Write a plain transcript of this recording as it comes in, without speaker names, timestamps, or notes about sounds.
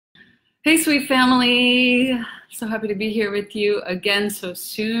Hey, sweet family. So happy to be here with you again so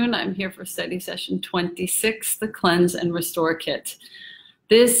soon. I'm here for study session 26, the Cleanse and Restore Kit.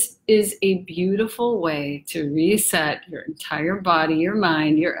 This is a beautiful way to reset your entire body, your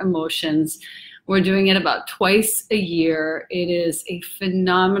mind, your emotions. We're doing it about twice a year. It is a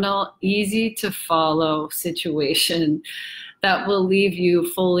phenomenal, easy to follow situation that will leave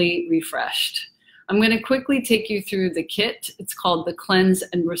you fully refreshed. I'm going to quickly take you through the kit. It's called the Cleanse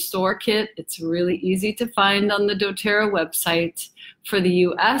and Restore Kit. It's really easy to find on the doTERRA website. For the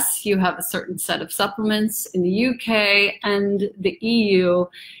US, you have a certain set of supplements. In the UK and the EU,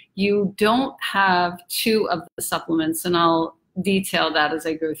 you don't have two of the supplements, and I'll detail that as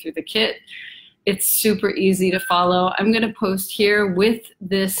I go through the kit. It's super easy to follow. I'm going to post here with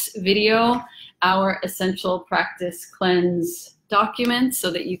this video our Essential Practice Cleanse document so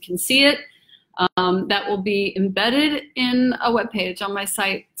that you can see it. That will be embedded in a web page on my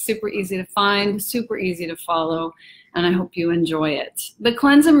site. Super easy to find, super easy to follow, and I hope you enjoy it. The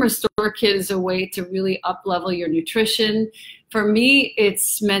Cleanse and Restore Kit is a way to really up-level your nutrition. For me,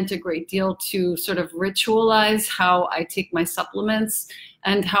 it's meant a great deal to sort of ritualize how I take my supplements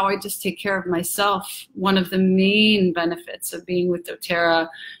and how I just take care of myself. One of the main benefits of being with doTERRA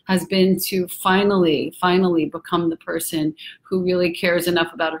has been to finally become the person who really cares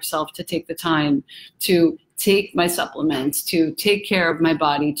enough about herself to take the time to take my supplements, to take care of my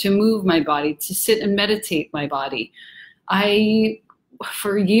body, to move my body, to sit and meditate my body. I,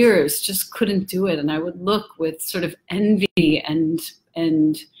 for years, just couldn't do it, and I would look with sort of envy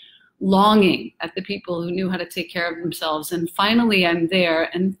and longing at the people who knew how to take care of themselves. And finally I'm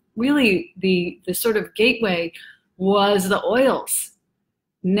there, and really the sort of gateway was the oils.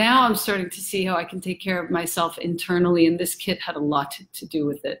 Now I'm starting to see how I can take care of myself internally, and this kit had a lot to do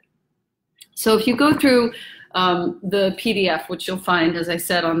with it. So if you go through the PDF, which you'll find, as I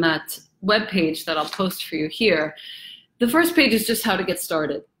said, on that web page that I'll post for you here, the first page is just how to get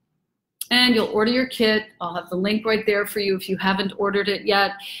started. And you'll order your kit. I'll have the link right there for you if you haven't ordered it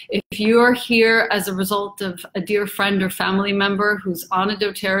yet. If you're here as a result of a dear friend or family member who's on a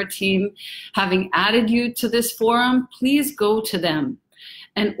doTERRA team, having added you to this forum, please go to them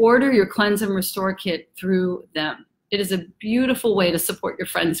and order your Cleanse and Restore Kit through them. It is a beautiful way to support your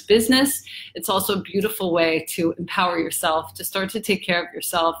friend's business. It's also a beautiful way to empower yourself, to start to take care of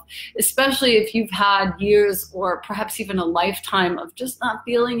yourself, especially if you've had years or perhaps even a lifetime of just not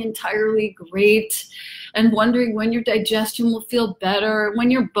feeling entirely great and wondering when your digestion will feel better,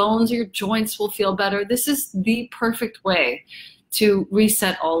 when your bones or your joints will feel better. This is the perfect way to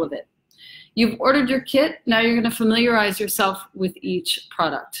reset all of it. You've ordered your kit. Now you're going to familiarize yourself with each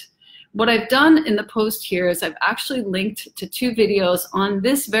product. What I've done in the post here is I've actually linked to two videos on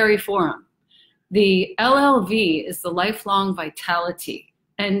this very forum. The LLV is the Lifelong Vitality,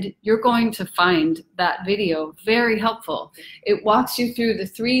 and you're going to find that video very helpful. It walks you through the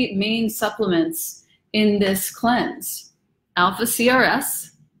three main supplements in this cleanse. Alpha CRS,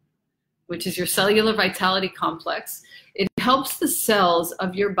 which is your cellular vitality complex. It helps the cells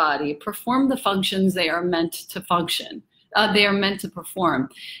of your body perform the functions they are meant to function. They are meant to perform.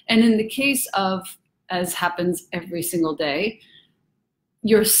 And in the case of, as happens every single day,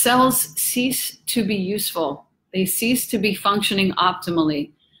 your cells cease to be useful. They cease to be functioning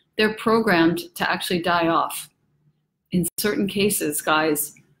optimally. They're programmed to actually die off. In certain cases,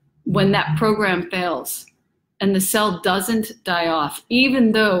 guys, when that program fails and the cell doesn't die off,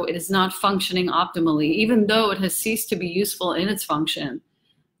 even though it is not functioning optimally, even though it has ceased to be useful in its function,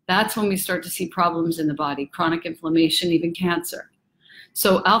 that's when we start to see problems in the body, chronic inflammation, even cancer.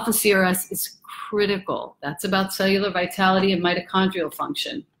 So alpha CRS is critical. That's about cellular vitality and mitochondrial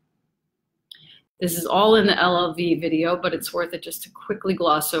function. This is all in the LLV video, but it's worth it just to quickly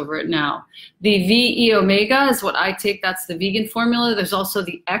gloss over it now. The VE omega is what I take. That's the vegan formula. There's also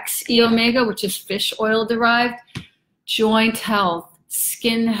the XE omega, which is fish oil derived. Joint health,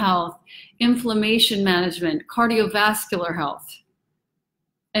 skin health, inflammation management, cardiovascular health.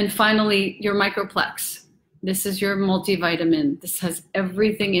 And finally, your microplex. This is your multivitamin. This has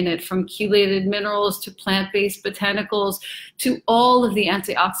everything in it, from chelated minerals to plant-based botanicals to all of the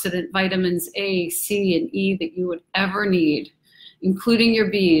antioxidant vitamins A, C, and E that you would ever need, including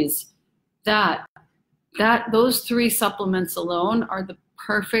your Bs. Those three supplements alone are the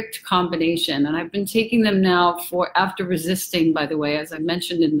perfect combination. And I've been taking them now after resisting, by the way, as I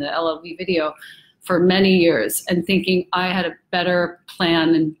mentioned in the LLV video, for many years, and thinking I had a better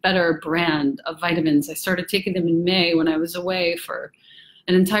plan and better brand of vitamins. I started taking them in May when I was away for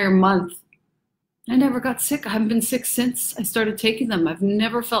an entire month. I never got sick. I haven't been sick since I started taking them. I've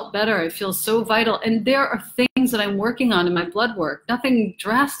never felt better. I feel so vital. And there are things that I'm working on in my blood work, nothing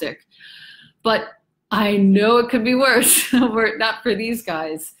drastic, but I know it could be worse were it not for these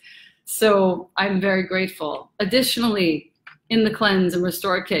guys. So I'm very grateful. Additionally, in the Cleanse and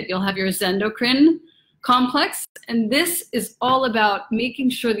Restore Kit, you'll have your Zendocrine complex. And this is all about making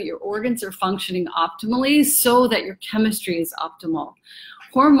sure that your organs are functioning optimally so that your chemistry is optimal.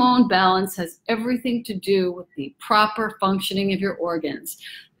 Hormone balance has everything to do with the proper functioning of your organs.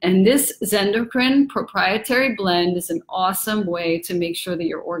 And this Zendocrine proprietary blend is an awesome way to make sure that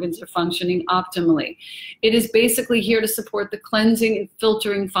your organs are functioning optimally. It is basically here to support the cleansing and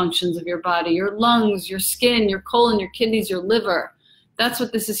filtering functions of your body, your lungs, your skin, your colon, your kidneys, your liver. That's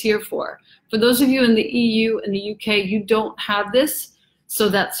what this is here for. For those of you in the EU and the UK, you don't have this, so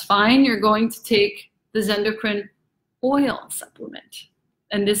that's fine. You're going to take the Zendocrine oil supplement.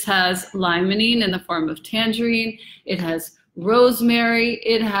 And this has limonene in the form of tangerine. It has rosemary.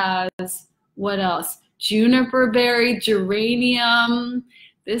 It has, what else? Juniper berry, geranium.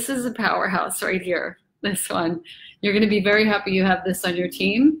 This is a powerhouse right here, this one. You're gonna be very happy you have this on your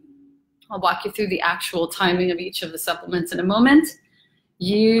team. I'll walk you through the actual timing of each of the supplements in a moment.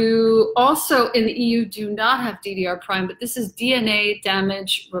 You also, in the EU, do not have DDR prime, but this is DNA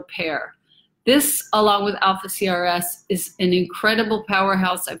damage repair. This, along with alpha CRS, is an incredible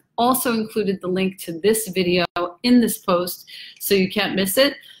powerhouse. I've also included the link to this video in this post, so you can't miss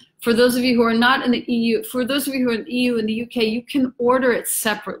it. For those of you who are not in the EU, for those of you who are in the EU and the UK, you can order it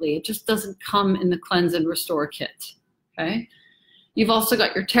separately. It just doesn't come in the Cleanse and Restore kit, okay? You've also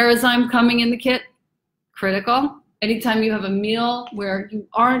got your TerraZyme coming in the kit, critical. Anytime you have a meal where you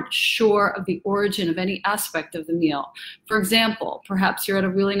aren't sure of the origin of any aspect of the meal. For example, perhaps you're at a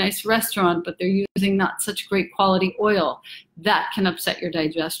really nice restaurant, but they're using not such great quality oil. That can upset your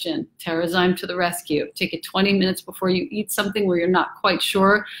digestion. TerraZyme to the rescue. Take it 20 minutes before you eat something where you're not quite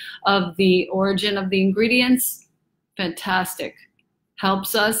sure of the origin of the ingredients. Fantastic.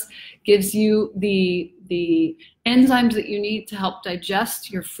 Helps us, gives you the enzymes that you need to help digest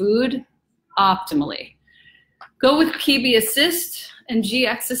your food optimally. Go with PB Assist and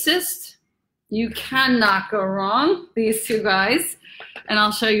GX Assist. You cannot go wrong, these two guys. And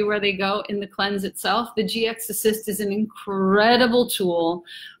I'll show you where they go in the cleanse itself. The GX Assist is an incredible tool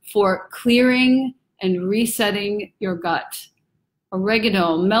for clearing and resetting your gut.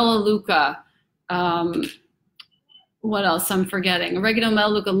 Oregano, melaleuca, what else I'm forgetting? Oregano,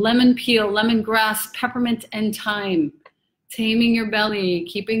 melaleuca, lemon peel, lemongrass, peppermint, and thyme. Taming your belly,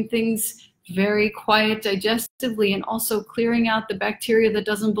 keeping things very quiet digestively, and also clearing out the bacteria that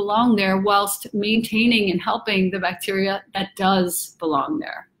doesn't belong there whilst maintaining and helping the bacteria that does belong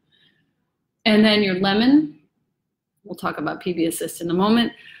there. And then your lemon, we'll talk about PB Assist in a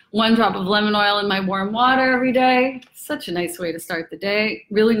moment. 1 drop of lemon oil in my warm water every day. Such a nice way to start the day.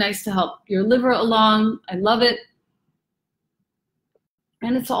 Really nice to help your liver along. I love it.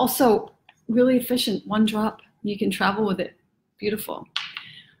 And it's also really efficient. 1 drop, you can travel with it. Beautiful.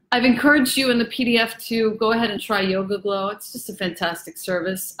 I've encouraged you in the PDF to go ahead and try Yoga Glow. It's just a fantastic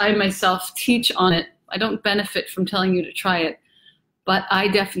service. I myself teach on it. I don't benefit from telling you to try it, but I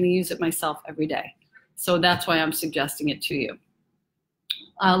definitely use it myself every day. So that's why I'm suggesting it to you.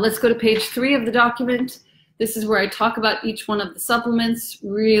 Let's go to page 3 of the document. This is where I talk about each one of the supplements,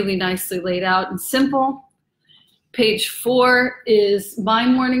 really nicely laid out and simple. Page 4 is my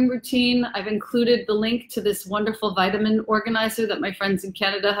morning routine. I've included the link to this wonderful vitamin organizer that my friends in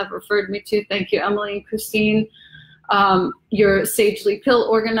Canada have referred me to. Thank you, Emily and Christine. Your Sagely pill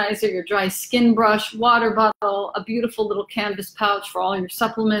organizer, your dry skin brush, water bottle, a beautiful little canvas pouch for all your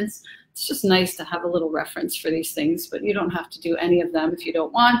supplements. It's just nice to have a little reference for these things, but you don't have to do any of them if you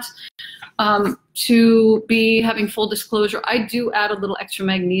don't want. To be having full disclosure, I do add a little extra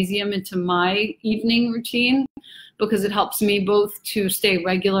magnesium into my evening routine because it helps me both to stay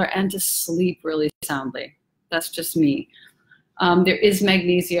regular and to sleep really soundly. That's just me. There is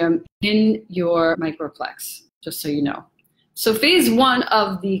magnesium in your microplex, just so you know. So phase 1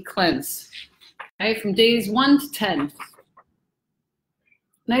 of the cleanse, okay, from days 1 to 10.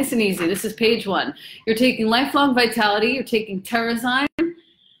 Nice and easy. This is page 1. You're taking Lifelong Vitality. You're taking TerraZyme.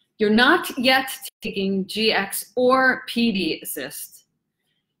 You're not yet taking GX or PD Assist.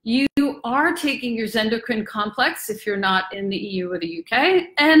 You are taking your Zendocrine Complex if you're not in the EU or the UK,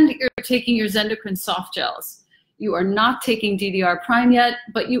 and you're taking your Zendocrine Soft Gels. You are not taking DDR Prime yet,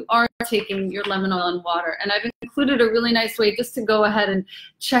 but you are taking your lemon oil and water. And I've included a really nice way just to go ahead and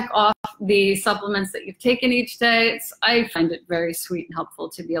check off the supplements that you've taken each day. I find it very sweet and helpful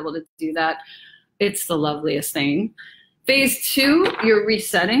to be able to do that. It's the loveliest thing. Phase 2, you're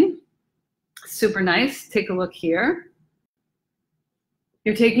resetting. Super nice. Take a look here.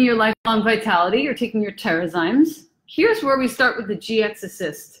 You're taking your Lifelong Vitality, you're taking your Terrazymes. Here's where we start with the GX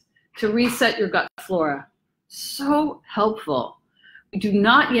Assist to reset your gut flora. So helpful. You do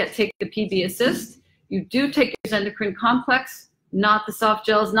not yet take the PB Assist. You do take your Endocrine Complex, not the soft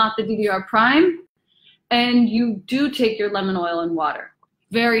gels, not the DDR Prime, and you do take your lemon oil and water.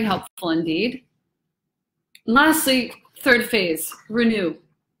 Very helpful indeed. Lastly, third phase, renew.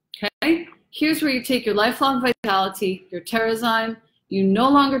 Okay? Here's where you take your Lifelong Vitality, your Terrazyme. You no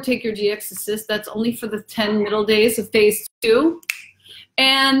longer take your GX Assist. That's only for the 10 middle days of phase 2.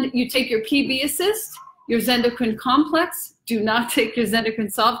 And you take your PB Assist, your Endocrine Complex. Do not take your Endocrine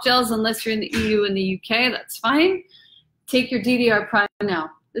Soft Gels unless you're in the EU and the UK. That's fine. Take your DDR Prime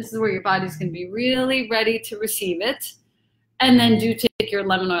now. This is where your body's going to be really ready to receive it. And then do take your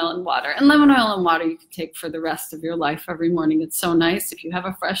lemon oil and water. And lemon oil and water you can take for the rest of your life every morning. It's so nice. If you have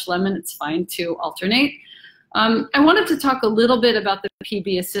a fresh lemon, it's fine to alternate. I wanted to talk a little bit about the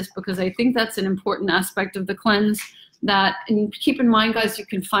PB Assist because I think that's an important aspect of the cleanse. And keep in mind, guys, you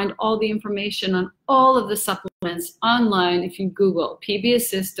can find all the information on all of the supplements online if you Google PB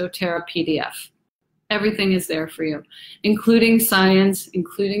Assist doTERRA PDF. Everything is there for you, including science,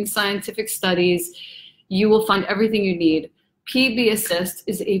 including scientific studies. You will find everything you need. PB Assist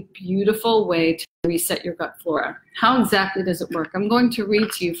is a beautiful way to reset your gut flora. How exactly does it work? I'm going to read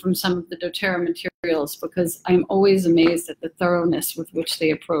to you from some of the doTERRA materials because I'm always amazed at the thoroughness with which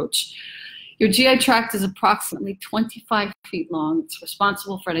they approach. Your GI tract is approximately 25 feet long. It's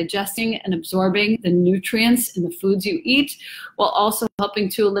responsible for digesting and absorbing the nutrients in the foods you eat, while also helping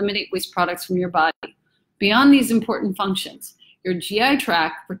to eliminate waste products from your body. Beyond these important functions, your GI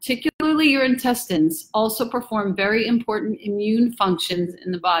tract, particularly your intestines, also perform very important immune functions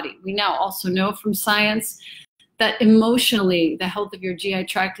in the body. We now also know from science that emotionally, the health of your GI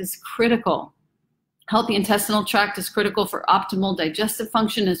tract is critical. Healthy intestinal tract is critical for optimal digestive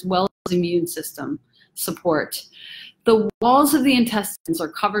function as well as immune system support. The walls of the intestines are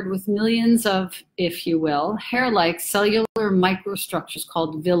covered with millions of, if you will, hair-like cellular microstructures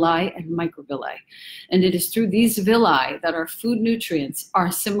called villi and microvilli. And it is through these villi that our food nutrients are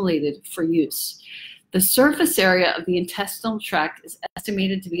assimilated for use. The surface area of the intestinal tract is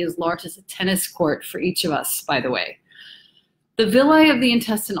estimated to be as large as a tennis court for each of us, by the way. The villi of the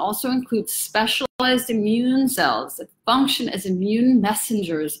intestine also include specialized immune cells that function as immune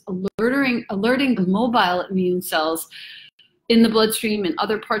messengers, alerting the mobile immune cells in the bloodstream and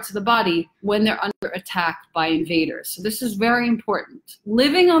other parts of the body when they're under attack by invaders. So this is very important.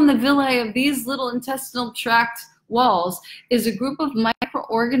 Living on the villi of these little intestinal tract walls is a group of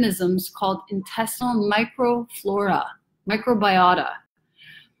microorganisms called intestinal microflora, microbiota.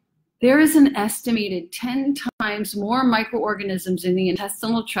 There is an estimated 10 times more microorganisms in the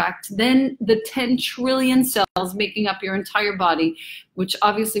intestinal tract than the 10 trillion cells making up your entire body, which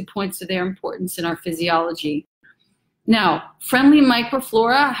obviously points to their importance in our physiology. Now, friendly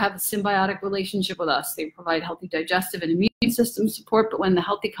microflora have a symbiotic relationship with us. They provide healthy digestive and immune system support, but when the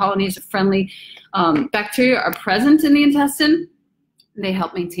healthy colonies of friendly bacteria are present in the intestine, they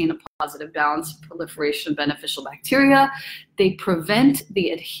help maintain a positive balance of proliferation of beneficial bacteria. They prevent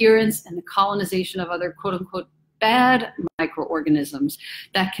the adherence and the colonization of other quote-unquote bad microorganisms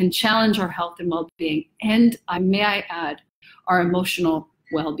that can challenge our health and well-being, and may I add, our emotional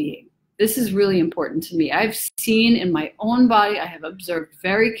well-being. This is really important to me. I've seen in my own body, I have observed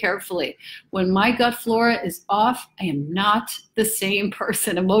very carefully, when my gut flora is off, I am not the same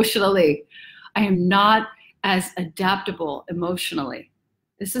person emotionally. I am not as adaptable emotionally.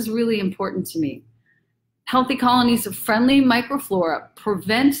 This is really important to me. Healthy colonies of friendly microflora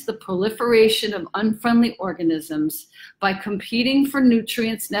prevent the proliferation of unfriendly organisms by competing for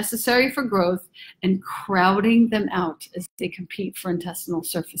nutrients necessary for growth and crowding them out as they compete for intestinal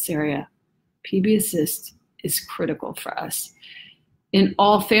surface area. PB Assist is critical for us. In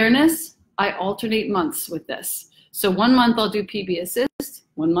all fairness, I alternate months with this. So 1 month I'll do PB Assist,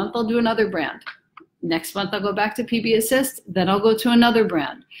 1 month I'll do another brand. Next month, I'll go back to PB Assist, then I'll go to another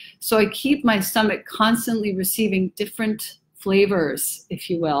brand. So I keep my stomach constantly receiving different flavors, if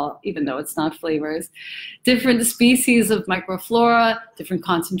you will, even though it's not flavors, different species of microflora, different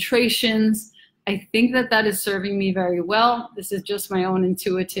concentrations. I think that that is serving me very well. This is just my own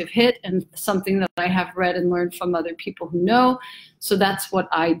intuitive hit and something that I have read and learned from other people who know. So that's what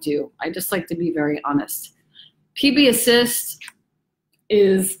I do. I just like to be very honest. PB Assist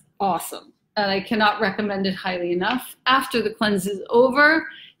is awesome. And I cannot recommend it highly enough. After the cleanse is over,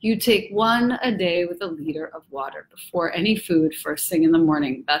 you take 1 a day with a liter of water before any food first thing in the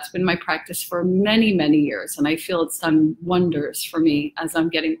morning. That's been my practice for many, many years, and I feel it's done wonders for me as I'm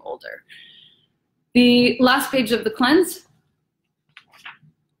getting older. The last page of the cleanse,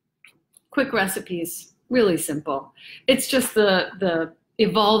 quick recipes, really simple. It's just the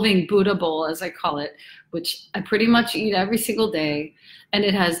evolving Buddha bowl, as I call it, which I pretty much eat every single day, and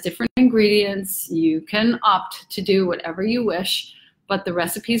it has different ingredients. You can opt to do whatever you wish, but the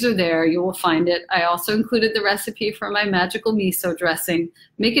recipes are there. You will find it. I also included the recipe for my magical miso dressing.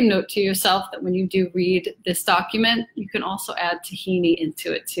 Make a note to yourself that when you do read this document, you can also add tahini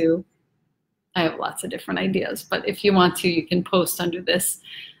into it too. I have lots of different ideas, but if you want to, you can post under this,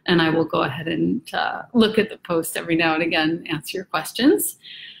 and I will go ahead and look at the post every now and again, answer your questions.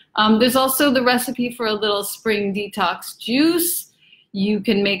 There's also the recipe for a little spring detox juice. You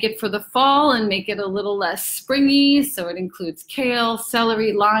can make it for the fall and make it a little less springy. So it includes kale,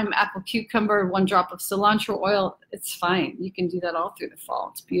 celery, lime, apple, cucumber, 1 drop of cilantro oil. It's fine. You can do that all through the fall.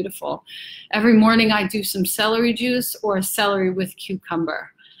 It's beautiful. Every morning I do some celery juice or celery with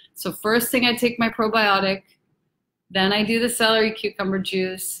cucumber. So first thing I take my probiotic, then I do the celery cucumber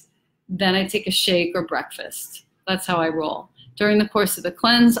juice, then I take a shake or breakfast. That's how I roll. During the course of the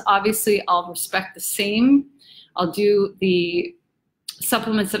cleanse, obviously I'll respect the same. I'll do the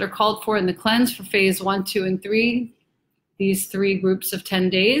supplements that are called for in the cleanse for phase 1, 2, and 3, these 3 groups of 10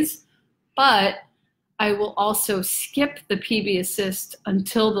 days, but I will also skip the PB Assist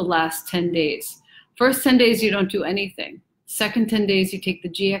until the last 10 days. First 10 days, you don't do anything. Second 10 days, you take the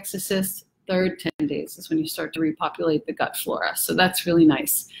GX Assist. Third 10 days is when you start to repopulate the gut flora. So that's really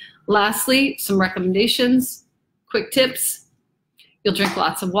nice. Lastly, some recommendations, quick tips. You'll drink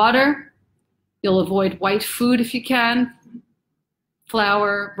lots of water. You'll avoid white food if you can.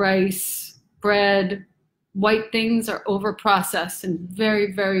 Flour, rice, bread, white things are over-processed and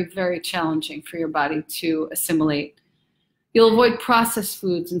very, very, very challenging for your body to assimilate. You'll avoid processed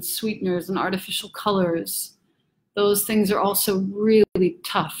foods and sweeteners and artificial colors. Those things are also really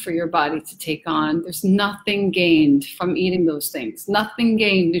tough for your body to take on. There's nothing gained from eating those things, nothing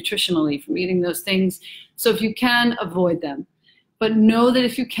gained nutritionally from eating those things. So if you can, avoid them. But know that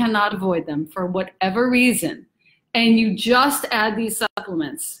if you cannot avoid them for whatever reason, and you just add these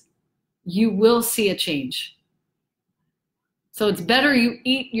supplements, you will see a change. So it's better you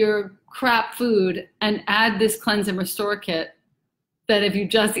eat your crap food and add this cleanse and restore kit than if you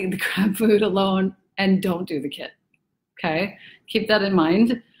just eat the crap food alone and don't do the kit. Okay, keep that in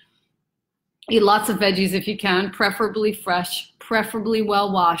mind. Eat lots of veggies if you can, preferably fresh, preferably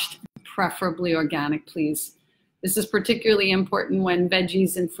well washed, preferably organic, please. This is particularly important when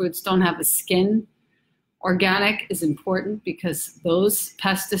veggies and fruits don't have a skin. Organic is important because those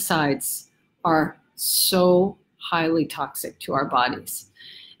pesticides are so highly toxic to our bodies.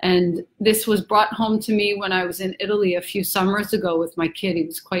 And this was brought home to me when I was in Italy a few summers ago with my kid. He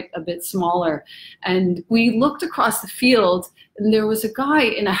was quite a bit smaller. And we looked across the field and there was a guy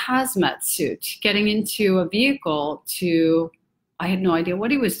in a hazmat suit getting into a vehicle to, I had no idea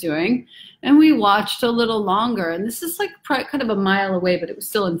what he was doing. And we watched a little longer. And this is like kind of a mile away, but it was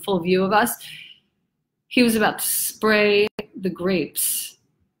still in full view of us. He was about to spray the grapes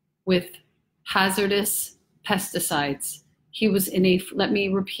with hazardous pesticides. He was in a, let me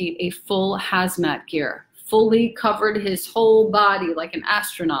repeat, a full hazmat gear, fully covered his whole body like an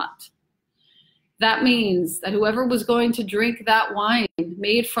astronaut. That means that whoever was going to drink that wine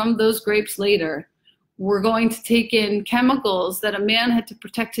made from those grapes later were going to take in chemicals that a man had to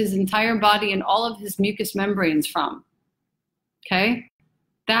protect his entire body and all of his mucous membranes from. Okay?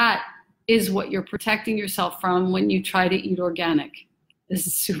 That is what you're protecting yourself from when you try to eat organic. This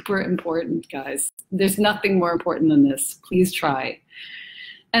is super important, guys. There's nothing more important than this. Please try.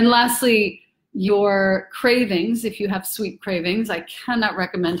 And lastly, your cravings, if you have sweet cravings, I cannot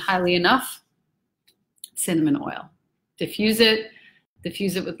recommend highly enough cinnamon oil. Diffuse it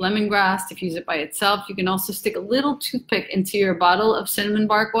with lemongrass, diffuse it by itself. You can also stick a little toothpick into your bottle of cinnamon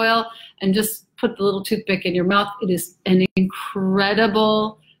bark oil and just put the little toothpick in your mouth. It is an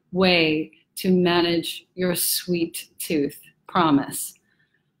incredible way to manage your sweet tooth, promise.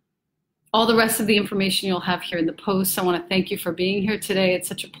 All the rest of the information you'll have here in the post. I want to thank you for being here today. It's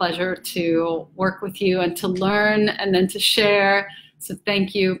such a pleasure to work with you and to learn and then to share. So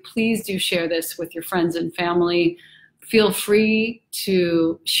thank you. Please do share this with your friends and family. Feel free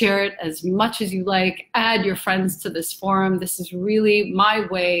to share it as much as you like. Add your friends to this forum. This is really my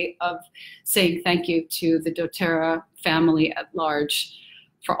way of saying thank you to the doTERRA family at large.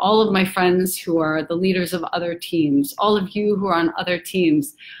 For all of my friends who are the leaders of other teams, all of you who are on other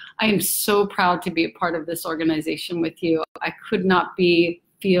teams, I am so proud to be a part of this organization with you. I could not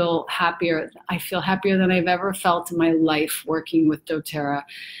feel happier. I feel happier than I've ever felt in my life working with doTERRA.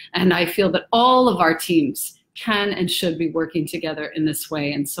 And I feel that all of our teams can and should be working together in this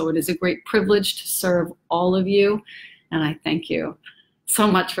way. And so it is a great privilege to serve all of you. And I thank you so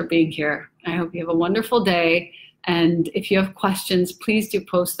much for being here. I hope you have a wonderful day. And if you have questions, please do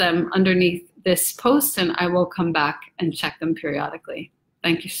post them underneath this post, and I will come back and check them periodically.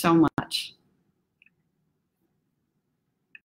 Thank you so much.